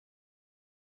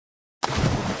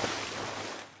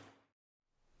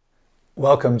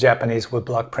Welcome, Japanese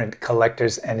woodblock print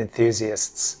collectors and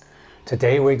enthusiasts.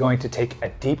 Today we're going to take a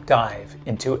deep dive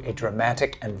into a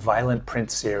dramatic and violent print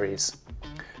series,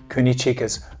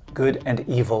 Kunichika's Good and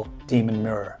Evil Demon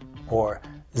Mirror, or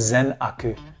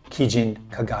Zen-Aku Kijin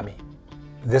Kagami.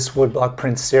 This woodblock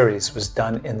print series was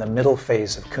done in the middle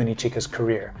phase of Kunichika's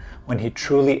career, when he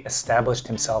truly established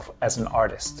himself as an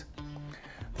artist.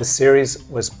 The series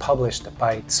was published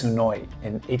by Tsunoi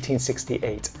in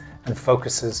 1868 and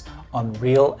focuses on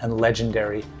real and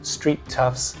legendary street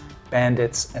toughs,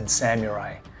 bandits, and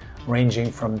samurai,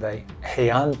 ranging from the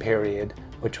Heian period,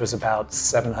 which was about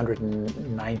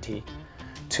 790,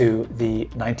 to the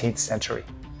 19th century.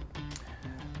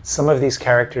 Some of these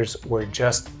characters were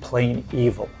just plain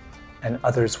evil, and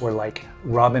others were like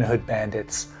Robin Hood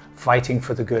bandits fighting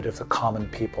for the good of the common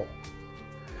people.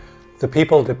 The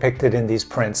people depicted in these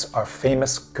prints are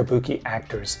famous kabuki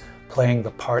actors playing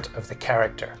the part of the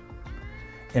character.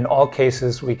 In all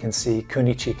cases, we can see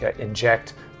Kunichika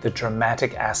inject the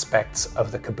dramatic aspects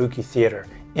of the kabuki theater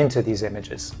into these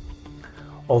images.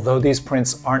 Although these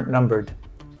prints aren't numbered,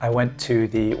 I went to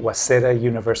the Waseda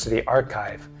University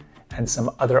archive and some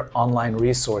other online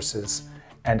resources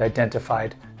and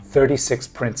identified 36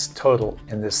 prints total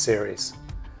in this series.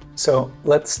 So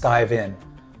let's dive in.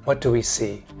 What do we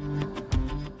see?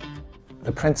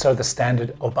 The prints are the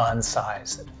standard oban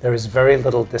size. There is very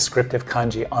little descriptive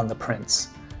kanji on the prints.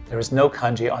 There is no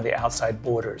kanji on the outside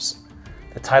borders.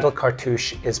 The title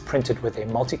cartouche is printed with a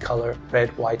multicolor red,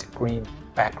 white, green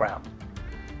background.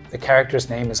 The character's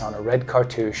name is on a red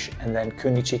cartouche, and then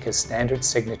Kunichika's standard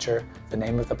signature, the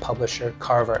name of the publisher,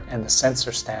 carver, and the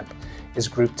censor stamp is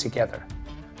grouped together.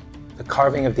 The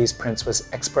carving of these prints was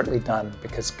expertly done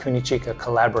because Kunichika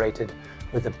collaborated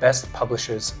with the best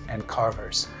publishers and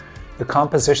carvers. The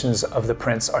compositions of the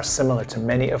prints are similar to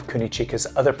many of Kunichika's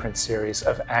other print series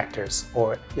of actors,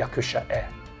 or yakusha-e.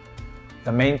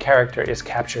 The main character is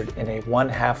captured in a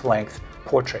 1/2 length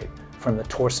portrait from the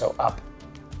torso up.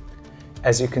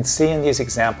 As you can see in these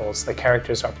examples, the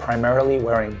characters are primarily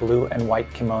wearing blue and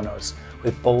white kimonos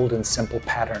with bold and simple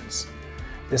patterns.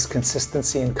 This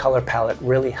consistency in color palette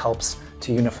really helps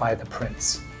to unify the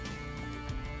prints.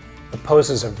 The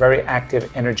poses are very active,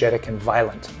 energetic, and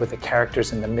violent, with the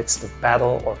characters in the midst of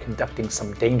battle or conducting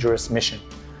some dangerous mission.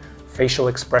 Facial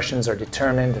expressions are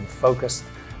determined and focused,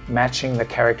 matching the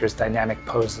characters' dynamic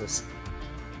poses.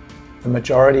 The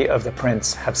majority of the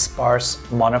prints have sparse,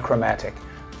 monochromatic,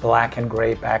 black and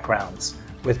gray backgrounds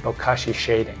with bokashi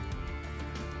shading.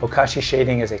 Bokashi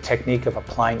shading is a technique of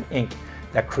applying ink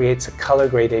that creates a color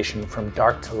gradation from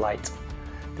dark to light.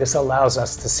 This allows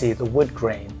us to see the wood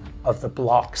grain of the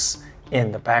blocks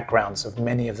in the backgrounds of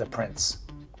many of the prints.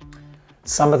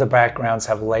 Some of the backgrounds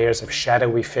have layers of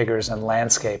shadowy figures and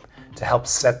landscape to help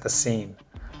set the scene,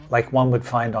 like one would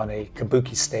find on a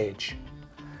kabuki stage.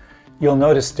 You'll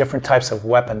notice different types of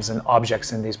weapons and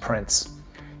objects in these prints.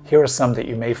 Here are some that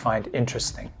you may find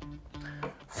interesting.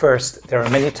 First, there are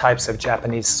many types of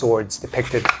Japanese swords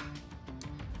depicted.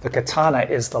 The katana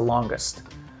is the longest,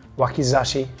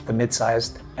 wakizashi the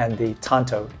mid-sized, and the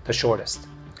tanto the shortest.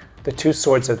 The two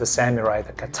swords of the samurai,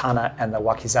 the katana and the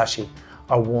wakizashi,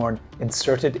 are worn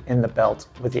inserted in the belt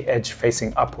with the edge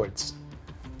facing upwards.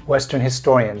 Western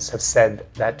historians have said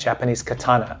that Japanese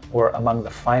katana were among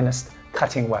the finest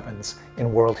cutting weapons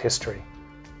in world history.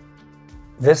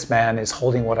 This man is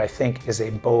holding what I think is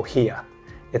a bohia.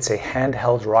 It's a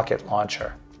handheld rocket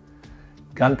launcher.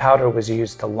 Gunpowder was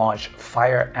used to launch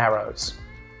fire arrows.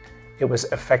 It was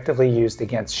effectively used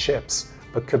against ships,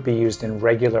 but could be used in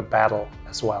regular battle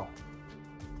as well.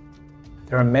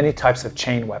 There are many types of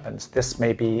chain weapons. This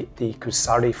may be the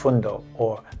kusari fundo,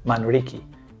 or manriki,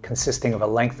 consisting of a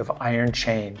length of iron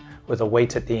chain with a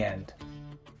weight at the end.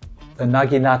 The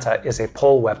naginata is a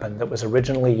pole weapon that was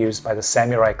originally used by the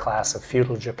samurai class of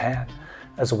feudal Japan,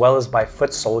 as well as by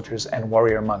foot soldiers and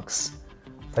warrior monks.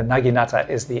 The naginata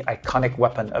is the iconic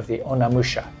weapon of the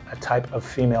onamusha, a type of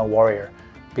female warrior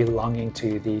belonging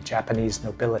to the Japanese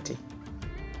nobility.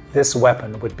 This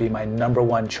weapon would be my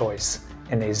 #1 choice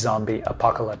in a zombie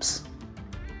apocalypse.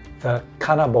 The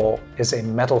kanabo is a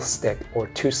metal stick or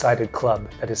two-sided club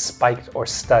that is spiked or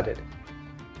studded.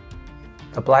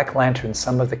 The black lantern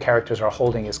some of the characters are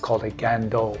holding is called a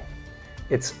gando.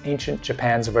 It's ancient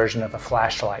Japan's version of a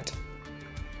flashlight.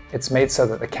 It's made so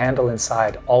that the candle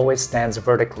inside always stands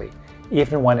vertically,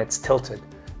 even when it's tilted,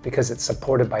 because it's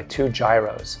supported by two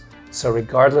gyros. So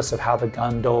regardless of how the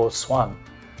gando swung,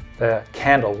 the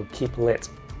candle would keep lit.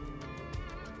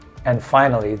 And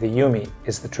finally, the yumi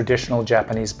is the traditional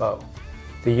Japanese bow.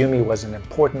 The yumi was an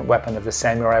important weapon of the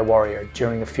samurai warrior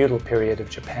during the feudal period of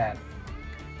Japan.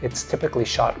 It's typically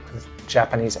shot with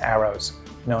Japanese arrows,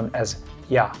 known as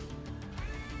ya.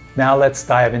 Now let's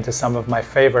dive into some of my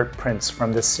favorite prints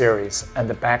from this series and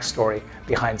the backstory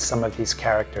behind some of these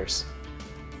characters.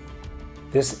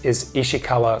 This is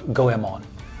Ishikawa Goemon,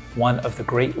 one of the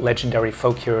great legendary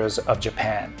folk heroes of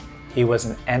Japan. He was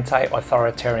an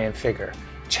anti-authoritarian figure,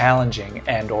 challenging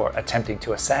and/or attempting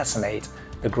to assassinate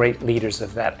the great leaders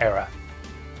of that era.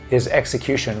 His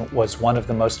execution was one of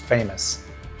the most famous.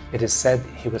 It is said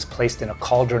he was placed in a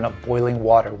cauldron of boiling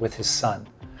water with his son,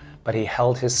 but he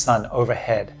held his son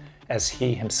overhead as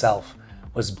he himself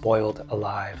was boiled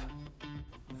alive.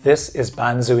 This is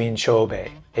Banzuin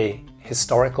Shobei, a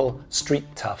historical street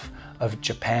tough of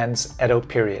Japan's Edo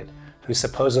period, who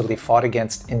supposedly fought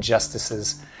against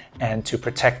injustices and to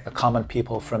protect the common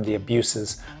people from the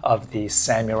abuses of the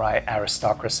samurai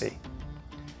aristocracy.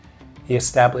 He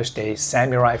established a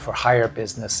samurai for hire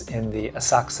business in the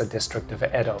Asakusa district of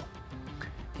Edo.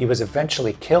 He was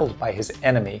eventually killed by his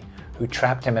enemy, who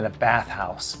trapped him in a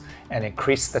bathhouse and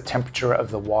increased the temperature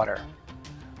of the water.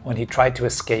 When he tried to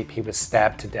escape, he was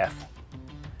stabbed to death.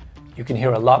 You can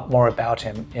hear a lot more about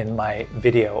him in my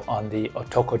video on the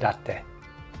Otokodate.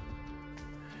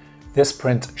 This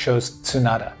print shows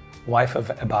Tsunada, wife of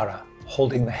Ebara,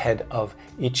 holding the head of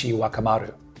Ichi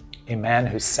Wakamaru, a man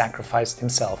who sacrificed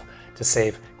himself to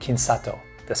save Kinsato,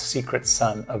 the secret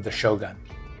son of the shogun.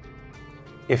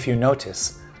 If you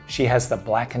notice, she has the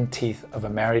blackened teeth of a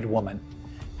married woman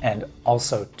and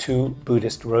also 2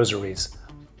 Buddhist rosaries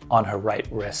on her right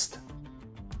wrist.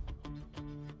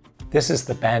 This is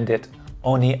the bandit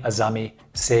Oni Azami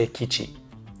Seikichi.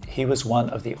 He was one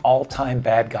of the all-time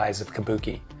bad guys of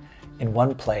Kabuki. In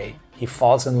one play, he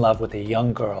falls in love with a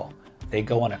young girl. They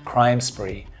go on a crime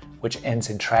spree, which ends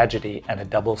in tragedy and a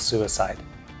double suicide.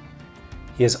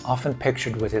 He is often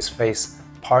pictured with his face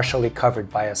partially covered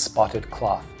by a spotted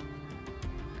cloth.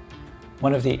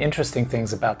 One of the interesting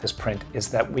things about this print is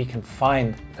that we can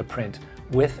find the print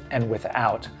with and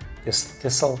without this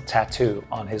thistle tattoo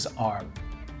on his arm.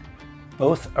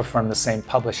 Both are from the same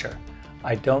publisher.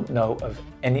 I don't know of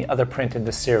any other print in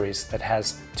the series that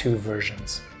has 2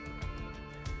 versions.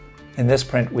 In this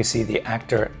print, we see the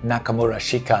actor Nakamura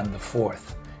Shikan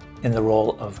IV in the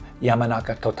role of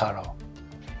Yamanaka Totaro.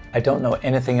 I don't know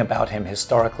anything about him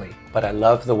historically, but I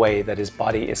love the way that his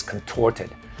body is contorted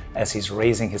as he's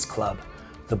raising his club,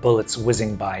 the bullets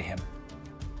whizzing by him.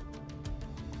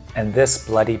 And this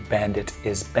bloody bandit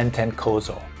is Benten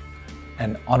Kozo,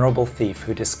 an honorable thief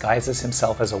who disguises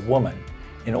himself as a woman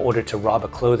in order to rob a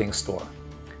clothing store.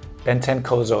 Benten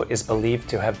Kozo is believed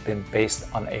to have been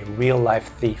based on a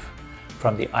real-life thief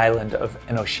from the island of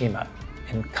Enoshima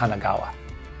in Kanagawa.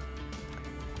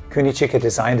 Kunichika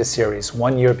designed a series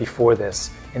 1 year before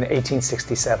this in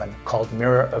 1867 called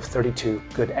Mirror of 32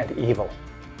 Good and Evil.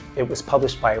 It was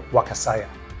published by Wakasaya,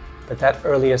 but that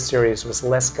earlier series was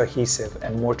less cohesive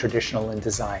and more traditional in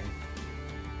design.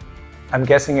 I'm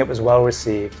guessing it was well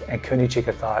received, and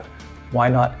Kunichika thought, why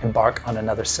not embark on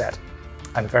another set?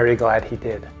 I'm very glad he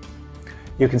did.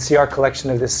 You can see our collection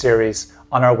of this series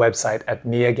on our website at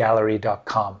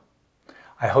miagallery.com.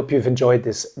 I hope you've enjoyed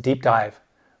this deep dive.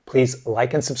 Please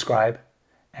like and subscribe,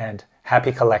 and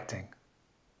happy collecting.